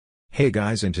Hey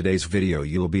guys, in today's video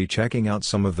you'll be checking out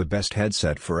some of the best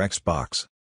headset for Xbox.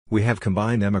 We have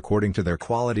combined them according to their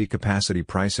quality, capacity,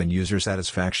 price and user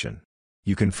satisfaction.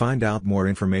 You can find out more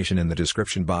information in the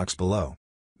description box below.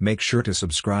 Make sure to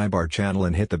subscribe our channel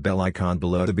and hit the bell icon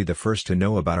below to be the first to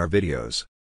know about our videos.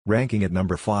 Ranking at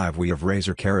number 5 we have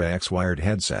Razer Kara X wired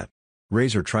headset.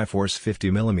 Razer Triforce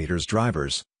 50mm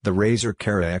drivers. The Razer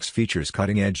Kara X features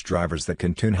cutting-edge drivers that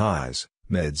can tune highs,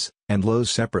 mids, and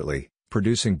lows separately,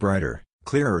 producing brighter,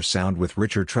 clearer sound with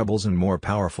richer trebles and more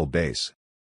powerful bass.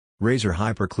 Razer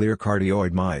Hyperclear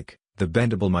Cardioid Mic. The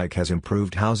bendable mic has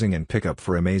improved housing and pickup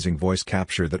for amazing voice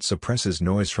capture that suppresses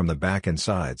noise from the back and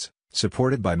sides,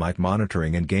 supported by mic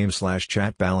monitoring and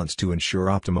game/chat balance to ensure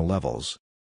optimal levels.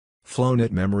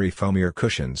 Flownet Memory Foam Ear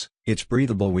Cushions. Its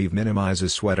breathable weave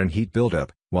minimizes sweat and heat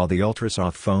buildup, while the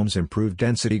ultra-soft foam's improved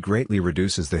density greatly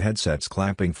reduces the headset's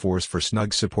clamping force for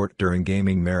snug support during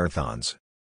gaming marathons.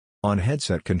 On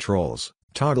headset controls,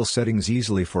 toggle settings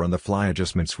easily for on-the-fly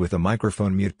adjustments with a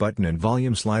microphone mute button and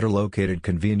volume slider located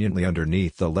conveniently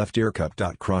underneath the left ear cup.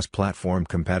 Cross-platform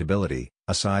compatibility.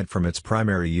 Aside from its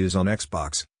primary use on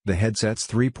Xbox, the headset's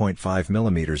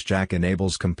 3.5mm jack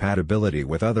enables compatibility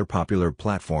with other popular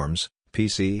platforms,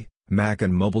 PC, Mac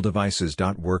and mobile devices.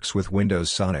 Works with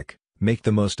Windows Sonic. Make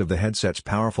the most of the headset's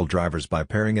powerful drivers by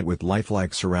pairing it with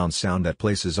lifelike surround sound that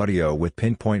places audio with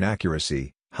pinpoint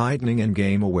accuracy, heightening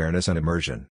in-game awareness and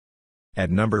immersion.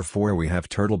 At number 4 we have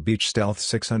Turtle Beach Stealth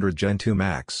 600 Gen 2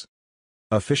 Max.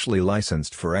 Officially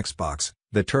licensed for Xbox,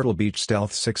 the Turtle Beach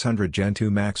Stealth 600 Gen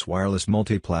 2 Max wireless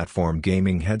multi-platform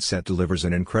gaming headset delivers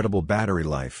an incredible battery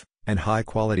life, and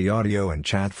high-quality audio and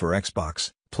chat for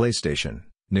Xbox, PlayStation,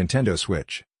 Nintendo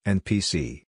Switch, and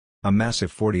PC. A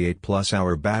massive 48+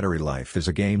 hour battery life is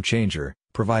a game-changer,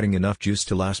 providing enough juice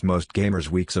to last most gamers'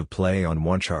 weeks of play on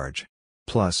one charge.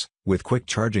 Plus, with quick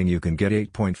charging you can get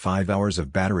 8.5 hours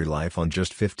of battery life on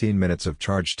just 15 minutes of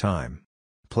charge time.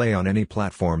 Play on any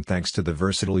platform thanks to the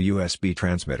versatile USB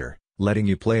transmitter, letting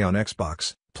you play on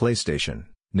Xbox, PlayStation,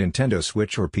 Nintendo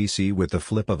Switch or PC with the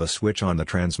flip of a switch on the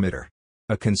transmitter.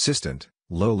 A consistent,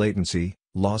 low-latency,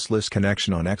 lossless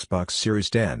connection on Xbox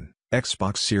Series X,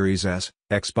 Xbox Series S,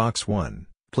 Xbox One,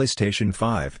 PlayStation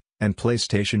 5, and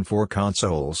PlayStation 4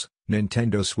 consoles,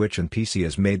 Nintendo Switch and PC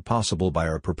is made possible by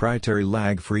our proprietary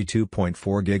lag-free 2.4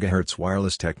 GHz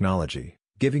wireless technology,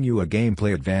 giving you a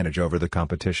gameplay advantage over the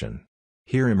competition.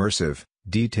 Hear immersive,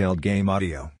 detailed game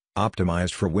audio,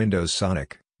 optimized for Windows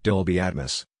Sonic, Dolby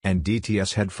Atmos, and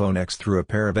DTS Headphone X through a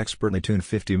pair of expertly tuned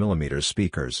 50mm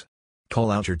speakers. Call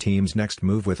out your team's next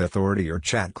move with authority or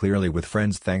chat clearly with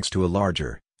friends thanks to a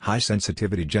larger,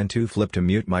 high-sensitivity Gen 2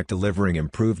 flip-to-mute mic delivering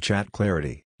improved chat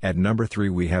clarity. At number 3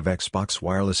 we have Xbox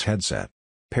Wireless Headset.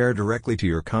 Pair directly to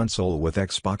your console with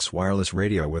Xbox Wireless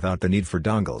Radio without the need for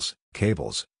dongles,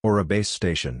 cables, or a base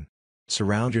station.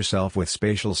 Surround yourself with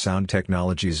spatial sound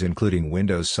technologies including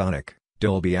Windows Sonic,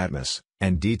 Dolby Atmos,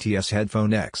 and DTS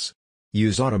Headphone X.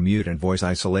 Use auto mute and voice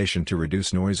isolation to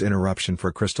reduce noise interruption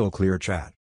for crystal clear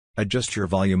chat. Adjust your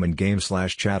volume and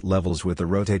game/chat levels with the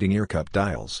rotating ear cup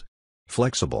dials.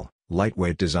 Flexible,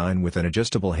 lightweight design with an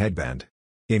adjustable headband.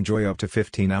 Enjoy up to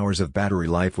 15 hours of battery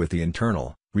life with the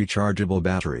internal, rechargeable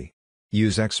battery.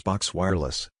 Use Xbox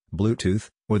Wireless, Bluetooth,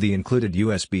 or the included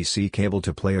USB-C cable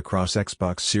to play across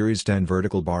Xbox Series X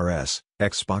Vertical Bar S,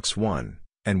 Xbox One,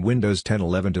 and Windows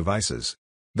 10/11 devices.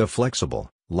 The flexible,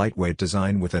 lightweight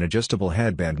design with an adjustable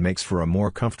headband makes for a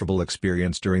more comfortable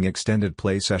experience during extended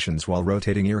play sessions while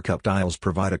rotating ear cup dials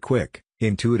provide a quick,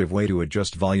 intuitive way to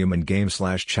adjust volume and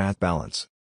game/chat balance.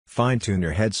 Fine-tune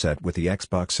your headset with the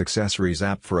Xbox Accessories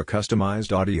app for a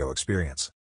customized audio experience.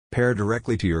 Pair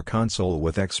directly to your console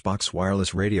with Xbox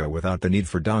Wireless Radio without the need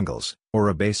for dongles, or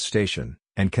a base station,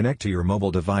 and connect to your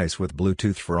mobile device with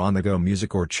Bluetooth for on-the-go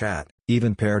music or chat.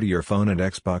 Even pair to your phone and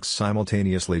Xbox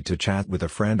simultaneously to chat with a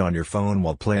friend on your phone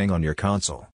while playing on your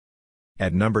console.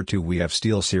 At number 2 we have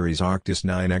SteelSeries Arctis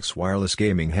 9X Wireless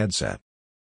Gaming Headset.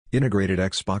 Integrated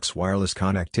Xbox Wireless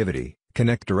connectivity.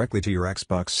 Connect directly to your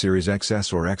Xbox Series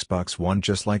XS or Xbox One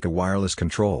just like a wireless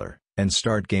controller, and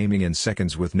start gaming in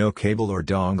seconds with no cable or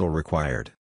dongle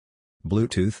required.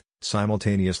 Bluetooth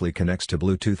simultaneously connects to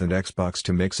Bluetooth and Xbox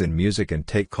to mix in music and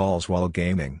take calls while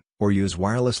gaming, or use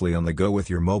wirelessly on the go with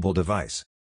your mobile device.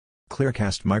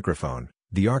 Clearcast microphone.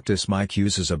 The Arctis mic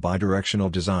uses a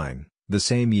bidirectional design, the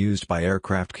same used by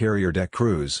aircraft carrier deck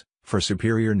crews, for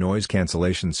superior noise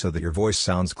cancellation so that your voice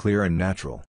sounds clear and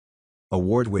natural.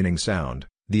 Award-winning sound.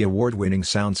 The award-winning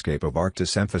soundscape of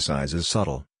Arctis emphasizes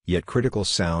subtle, yet critical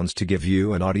sounds to give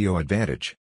you an audio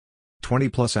advantage.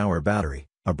 20+ hour battery.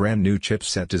 A brand new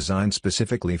chipset designed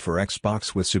specifically for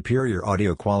Xbox with superior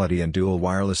audio quality and dual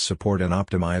wireless support and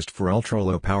optimized for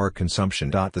ultra-low power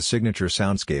consumption. The signature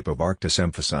soundscape of Arctis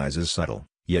emphasizes subtle,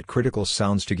 yet critical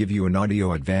sounds to give you an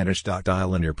audio advantage.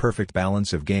 Dial in your perfect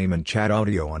balance of game and chat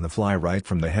audio on the fly right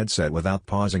from the headset without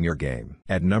pausing your game.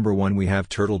 At number 1 we have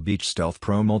Turtle Beach Stealth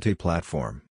Pro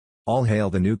Multi-Platform. All hail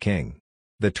the new king.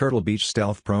 The Turtle Beach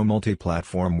Stealth Pro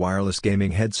Multi-Platform wireless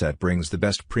gaming headset brings the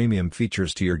best premium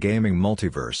features to your gaming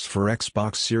multiverse for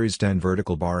Xbox Series X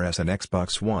Vertical Bar S and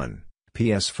Xbox One,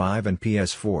 PS5 and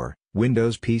PS4,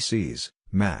 Windows PCs,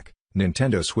 Mac,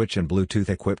 Nintendo Switch and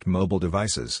Bluetooth-equipped mobile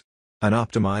devices. An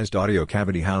optimized audio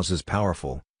cavity houses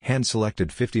powerful, hand-selected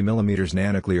 50mm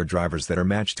nano-clear drivers that are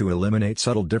matched to eliminate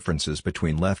subtle differences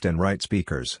between left and right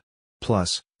speakers.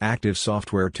 Plus, active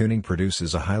software tuning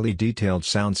produces a highly detailed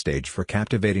soundstage for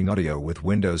captivating audio with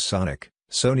Windows Sonic,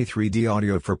 Sony 3D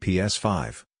Audio for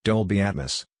PS5, Dolby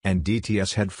Atmos, and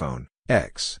DTS Headphone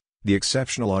X. The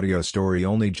exceptional audio story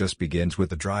only just begins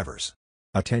with the drivers.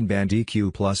 A 10-band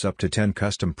EQ plus up to 10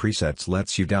 custom presets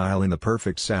lets you dial in the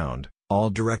perfect sound,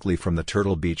 all directly from the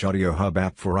Turtle Beach Audio Hub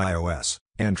app for iOS,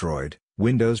 Android,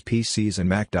 Windows PCs and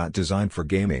Mac. Designed for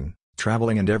gaming,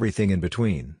 traveling and everything in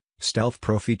between. Stealth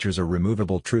Pro features a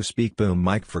removable TrueSpeak boom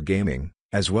mic for gaming,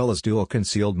 as well as dual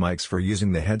concealed mics for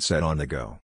using the headset on the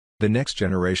go. The next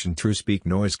generation TrueSpeak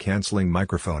noise-canceling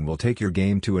microphone will take your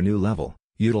game to a new level,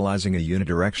 utilizing a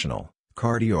unidirectional,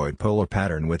 cardioid polar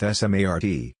pattern with SMART,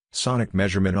 sonic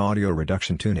measurement audio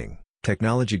reduction tuning,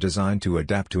 technology designed to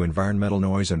adapt to environmental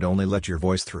noise and only let your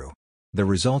voice through. The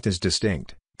result is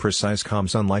distinct, precise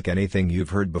comms unlike anything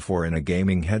you've heard before in a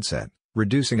gaming headset,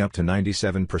 reducing up to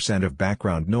 97% of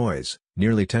background noise,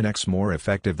 nearly 10x more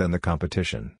effective than the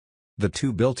competition. The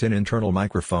two built-in internal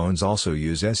microphones also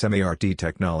use SMART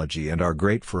technology and are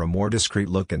great for a more discreet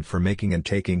look and for making and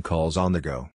taking calls on the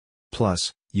go.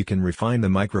 Plus, you can refine the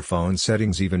microphone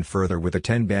settings even further with a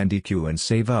 10-band EQ and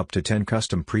save up to 10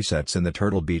 custom presets in the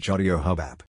Turtle Beach Audio Hub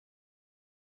app.